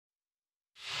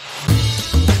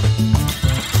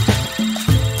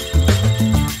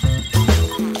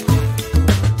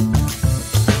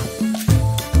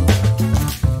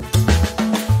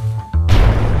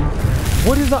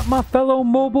my fellow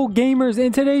mobile gamers?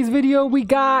 In today's video, we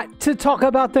got to talk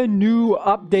about the new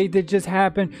update that just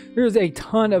happened. There's a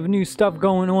ton of new stuff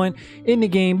going on in the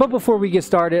game, but before we get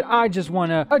started, I just want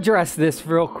to address this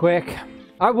real quick.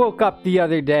 I woke up the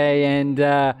other day and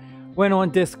went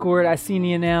on Discord. I seen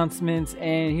the announcements,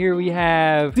 and here we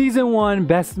have Season 1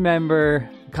 Best Member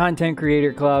Content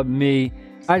Creator Club, me.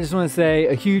 I just want to say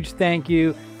a huge thank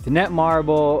you to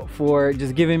Netmarble for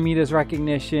just giving me this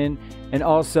recognition. And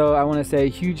also, I want to say a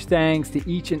huge thanks to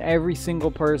each and every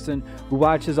single person who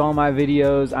watches all my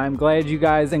videos. I'm glad you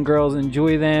guys and girls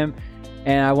enjoy them.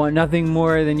 And I want nothing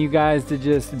more than you guys to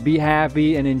just be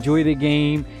happy and enjoy the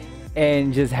game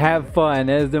and just have fun.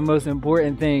 That is the most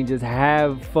important thing. Just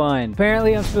have fun.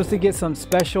 Apparently, I'm supposed to get some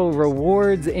special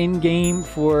rewards in-game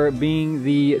for being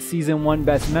the Season 1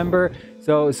 Best Member.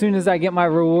 So as soon as I get my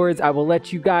rewards, I will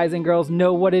let you guys and girls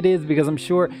know what it is, because I'm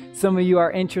sure some of you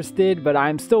are interested, but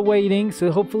I'm still waiting.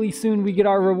 So hopefully soon we get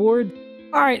our reward.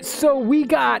 All right, so we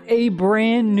got a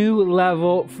brand new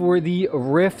level for the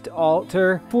Rift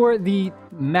Altar. For the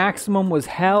maximum was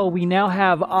Hell, we now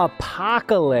have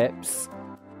Apocalypse,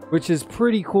 which is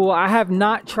pretty cool. I have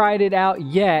not tried it out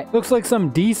yet. Looks like some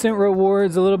decent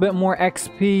rewards, a little bit more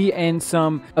XP, and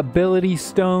some ability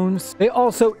stones. They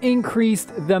also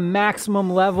increased the maximum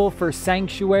level for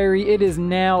Sanctuary. It is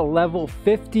now level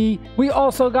 50. We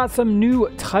also got some new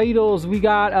titles. We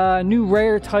got a new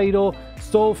rare title,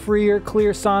 Soul Freer,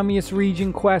 Clear Samius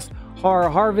Region Quest, Horror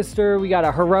Harvester. We got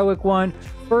a heroic one,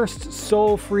 First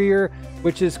Soul Freer,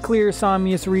 which is Clear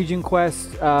Samius Region Quest,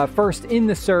 first in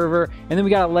the server. And then we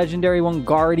got a legendary one,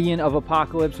 Guardian of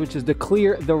Apocalypse, which is to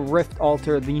clear the Rift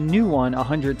Altar, the new one,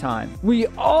 100 times. We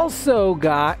also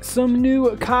got some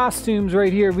new costumes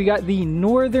right here. We got the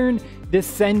Northern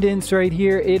Descendants right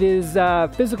here. It is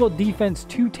physical defense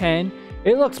 210.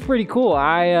 It looks pretty cool.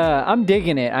 I'm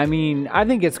digging it. I mean, I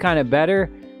think it's kind of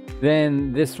better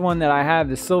than this one that I have,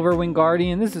 the Silver Wing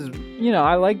Guardian. This is, you know,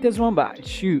 I like this one, but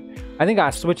shoot, I think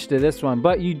I switched to this one.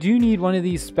 But you do need one of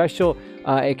these special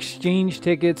exchange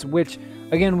tickets, which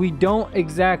again, we don't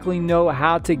exactly know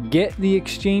how to get the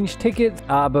exchange tickets,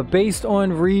 but based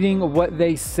on reading what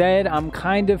they said, I'm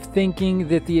kind of thinking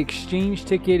that the exchange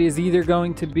ticket is either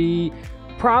going to be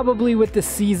probably with the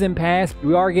season pass.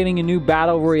 We are getting a new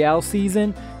battle royale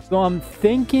season, so I'm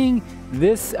thinking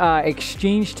this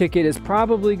exchange ticket is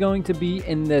probably going to be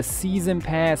in the season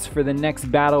pass for the next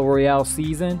battle royale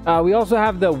season. We also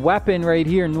have the weapon right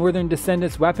here, Northern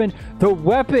Descendants weapon. The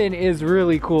weapon is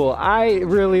really cool. I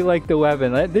really like the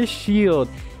weapon. This shield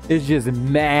is just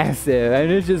massive,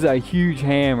 and it's just a huge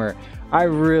hammer. I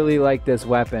really like this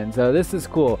weapon, so this is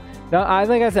cool. Now,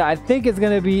 like I said, I think it's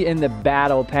going to be in the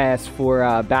battle pass for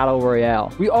battle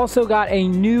royale. We also got a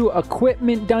new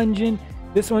equipment dungeon.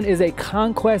 This one is a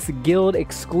Conquest Guild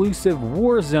exclusive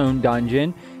Warzone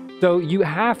dungeon. So you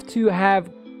have to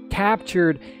have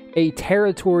captured a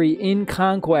territory in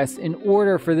Conquest in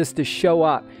order for this to show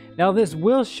up. Now this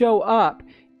will show up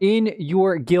in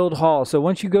your guild hall. So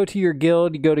once you go to your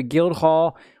guild, you go to guild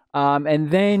hall,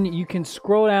 and then you can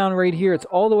scroll down right here. It's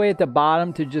all the way at the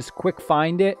bottom to just quick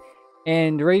find it.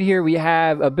 And right here we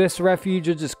have Abyss Refuge.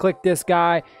 You'll just click this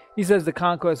guy. He says the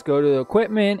Conquest, go to the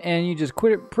equipment, and you just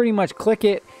pretty much click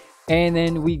it, and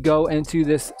then we go into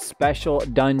this special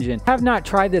dungeon. I have not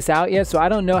tried this out yet, so I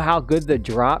don't know how good the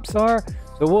drops are.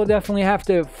 So we'll definitely have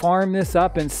to farm this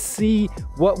up and see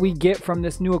what we get from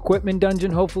this new equipment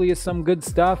dungeon. Hopefully it's some good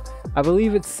stuff. I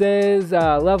believe it says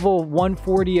level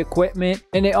 140 equipment.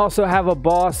 And they also have a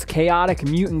boss, Chaotic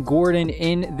Mutant Gordon,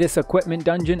 in this equipment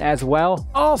dungeon as well.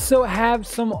 Also have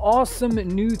some awesome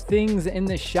new things in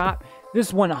the shop.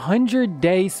 This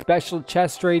 100-day special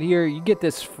chest right here, you get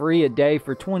this free a day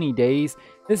for 20 days.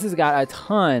 This has got a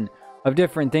ton of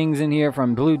different things in here,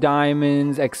 from blue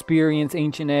diamonds, experience,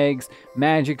 ancient eggs,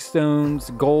 magic stones,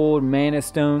 gold, mana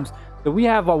stones. So we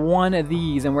have one of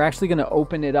these, and we're actually going to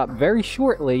open it up very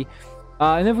shortly.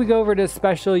 And if we go over to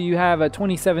special, you have a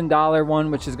 $27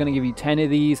 one, which is going to give you 10 of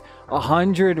these,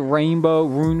 100 rainbow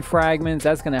rune fragments.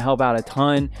 That's going to help out a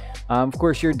ton. Of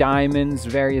course, your diamonds,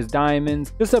 various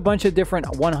diamonds, just a bunch of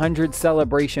different 100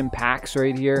 celebration packs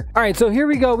right here. All right, so here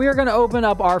we go. We are going to open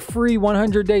up our free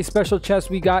 100-day special chest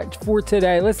we got for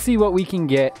today. Let's see what we can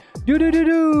get.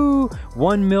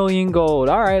 1 million gold.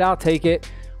 All right, I'll take it.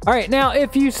 All right, now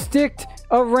if you sticked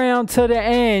around to the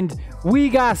end, we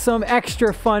got some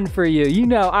extra fun for you. You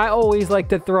know, I always like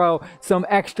to throw some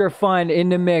extra fun in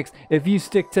the mix if you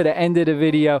stick to the end of the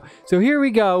video. So here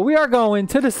we go. We are going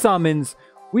to the summons.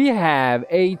 We have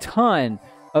a ton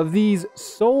of these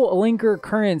Soul Linker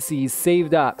currencies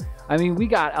saved up. I mean, we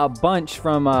got a bunch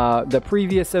from the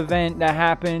previous event that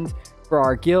happened for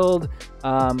our guild.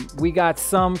 We got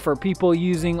some for people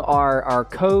using our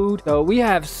code. So we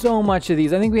have so much of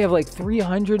these. I think we have like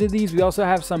 300 of these. We also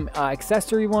have some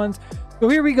accessory ones. So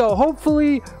here we go.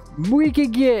 Hopefully we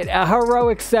could get a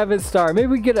heroic 7-star. Maybe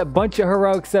we get a bunch of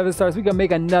heroic 7-stars. We can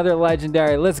make another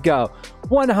legendary. Let's go.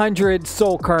 100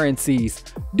 soul currencies.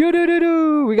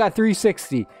 We got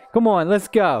 360. Come on, let's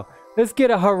go. Let's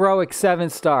get a heroic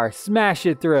 7-star. Smash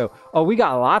it through. Oh, we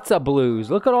got lots of blues.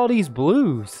 Look at all these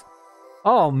blues.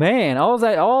 Oh man,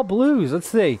 all blues. Let's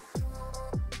see.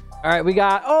 All right, we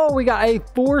got a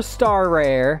 4-star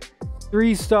rare,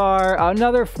 3-star,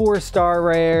 another 4-star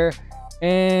rare,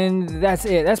 and that's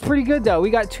it. That's pretty good though. We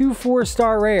got 2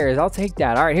 4-star rares. I'll take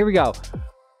that. All right, here we go.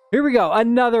 Here we go.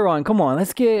 Another one. Come on,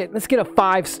 let's get a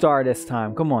 5-star this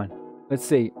time. Come on. Let's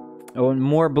see. Oh,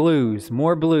 more blues.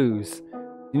 More blues.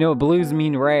 You know what blues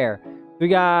mean? Rare. We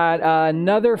got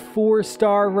another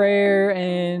 4-star rare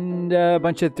and a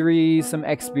bunch of 3s, some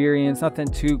experience, nothing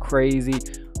too crazy.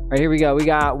 All right, here we go. We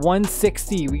got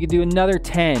 160. We could do another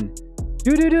 10.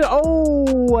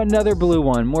 Oh, another blue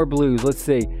one. More blues. Let's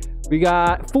see. We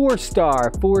got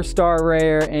 4-star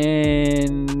rare,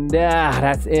 and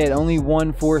that's it. Only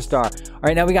 1 4-star. All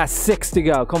right, now we got 6 to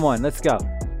go. Come on, let's go.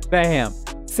 Bam.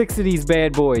 6 of these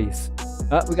bad boys.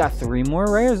 We got 3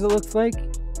 more rares, it looks like.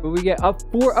 But we get up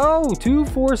 2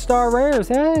 4-star rares.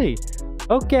 Hey,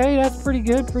 okay, that's pretty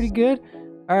good, pretty good.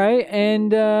 All right,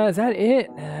 and is that it?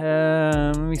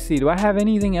 Let me see. Do I have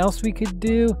anything else we could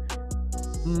do?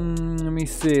 Let me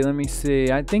see.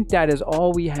 I think that is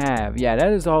all we have. Yeah,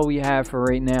 that is all we have for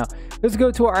right now. Let's go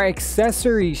to our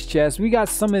accessories chest. We got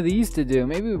some of these to do.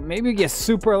 Maybe we get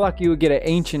super lucky. We'll get an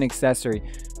ancient accessory.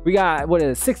 We got, what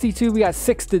is it, 62? We got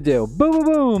 6 to do. Boom, boom,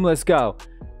 boom. Let's go.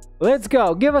 Let's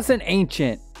go. Give us an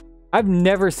ancient. I've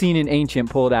never seen an ancient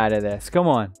pulled out of this. Come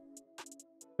on.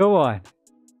 Come on.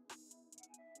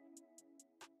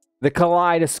 The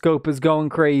kaleidoscope is going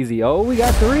crazy. Oh, we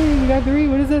got 3. We got 3.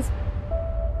 What is this?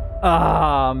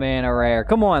 Oh, man, a rare.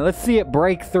 Come on. Let's see it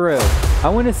break through. I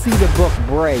want to see the book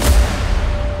break.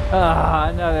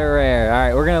 Another rare. All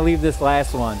right, we're going to leave this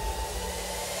last one.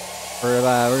 We're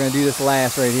going to do this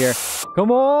last right here.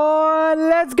 Come on.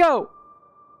 Let's go.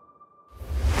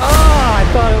 Oh, I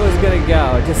thought it was going to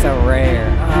go. Just a rare.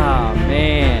 Oh,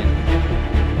 man.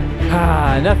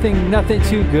 Nothing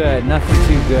too good. Nothing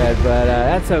too good, but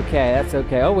that's okay. That's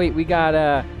okay. Oh, wait, we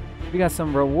got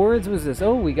some rewards. What was this?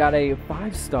 Oh, we got a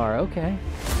 5-star. Okay.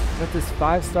 Got this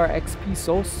 5-star XP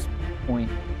soul point.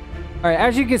 All right,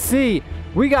 as you can see,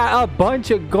 we got a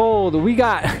bunch of gold. We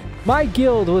got, my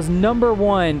guild was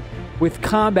 #1 with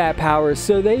combat powers,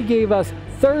 so they gave us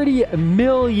 30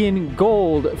 million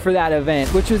gold for that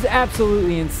event, which was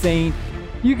absolutely insane.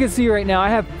 You can see right now I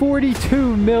have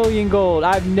 42 million gold.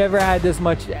 I've never had this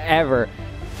much ever.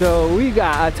 So we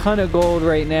got a ton of gold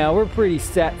right now. We're pretty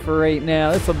set for right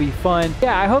now. This will be fun.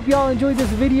 Yeah, I hope y'all enjoyed this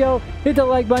video. Hit the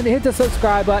like button, hit the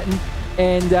subscribe button.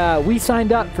 And we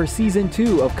signed up for season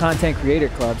 2 of Content Creator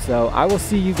Club. So I will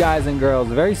see you guys and girls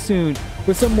very soon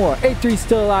with some more A3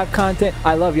 Still Alive content.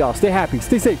 I love y'all. Stay happy.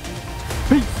 Stay safe.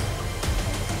 Peace.